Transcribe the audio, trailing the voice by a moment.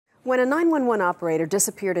When a 911 operator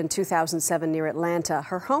disappeared in 2007 near Atlanta,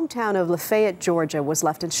 her hometown of Lafayette, Georgia, was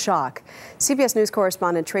left in shock. CBS News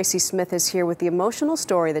correspondent Tracy Smith is here with the emotional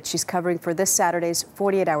story that she's covering for this Saturday's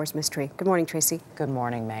 48 Hours Mystery. Good morning, Tracy. Good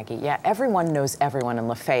morning, Maggie. Yeah, everyone knows everyone in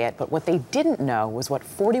Lafayette, but what they didn't know was what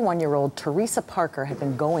 41-year-old Theresa Parker had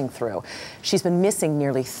been going through. She's been missing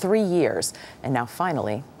nearly 3 years, and now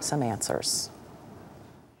finally, some answers.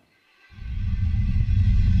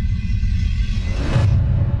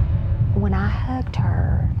 When I hugged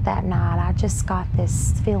her that night, I just got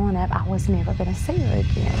this feeling of I was never going to see her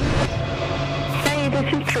again. Hey,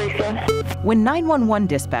 this is Teresa. When 911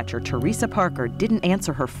 dispatcher Theresa Parker didn't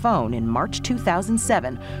answer her phone in March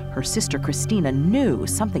 2007, her sister Christina knew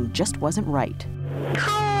something just wasn't right.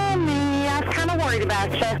 Call me. I was kind of worried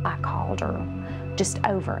about you. I called her just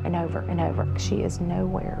over and over and over. She is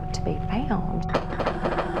nowhere to be found.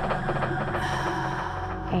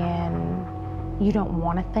 And you don't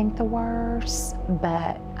want to think the worst,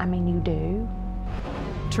 but I mean, you do.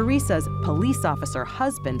 Teresa's police officer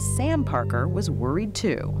husband, Sam Parker, was worried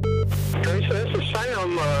too. Teresa, this is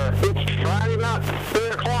Sam. It's Friday night, 3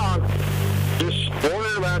 o'clock. Just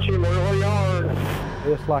wondering about you, where you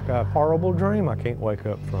are. It's like a horrible dream I can't wake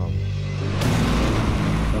up from.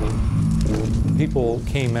 People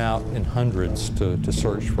came out in hundreds to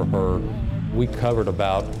search for her. We covered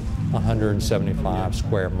about 175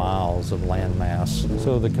 square miles of landmass.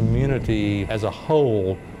 So the community as a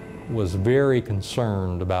whole was very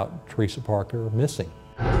concerned about Theresa Parker missing.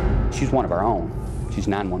 She's one of our own. She's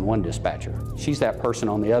 911 dispatcher. She's that person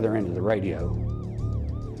on the other end of the radio.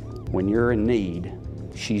 When you're in need,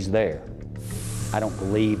 she's there. I don't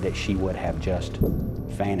believe that she would have just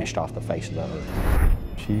vanished off the face of the earth.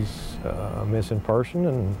 She's a missing person,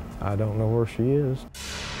 and I don't know where she is.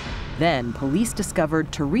 Then police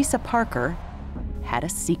discovered Theresa Parker had a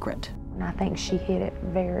secret. And I think she hid it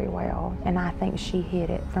very well, and I think she hid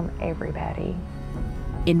it from everybody.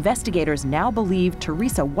 Investigators now believe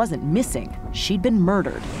Theresa wasn't missing. She'd been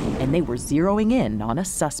murdered, and they were zeroing in on a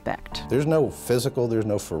suspect. There's no physical, there's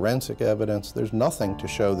no forensic evidence, there's nothing to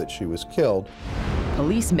show that she was killed.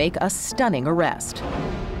 Police make a stunning arrest.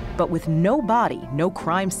 But with no body, no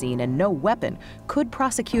crime scene, and no weapon, could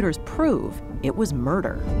prosecutors prove it was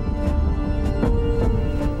murder?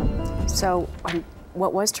 So,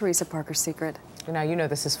 what was Theresa Parker's secret? Now, you know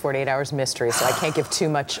this is 48 Hours Mystery, so I can't give too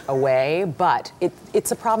much away, but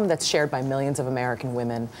it's a problem that's shared by millions of American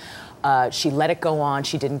women. She let it go on,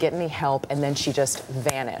 she didn't get any help, and then she just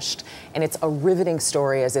vanished. And it's a riveting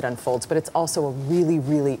story as it unfolds, but it's also a really,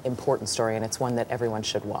 really important story, and it's one that everyone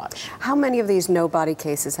should watch. How many of these no-body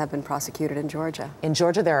cases have been prosecuted in Georgia? In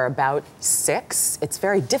Georgia, there are about 6. It's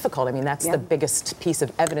very difficult. I mean, that's the biggest piece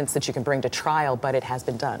of evidence that you can bring to trial, but it has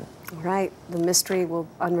been done. All right, the mystery will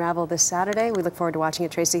unravel this Saturday. We look forward to watching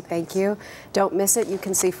it, Tracy. Thank you. Don't miss it. You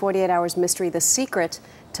can see 48 Hours Mystery, The Secret,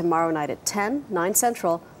 tomorrow night at 10, 9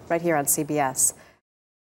 Central, right here on CBS.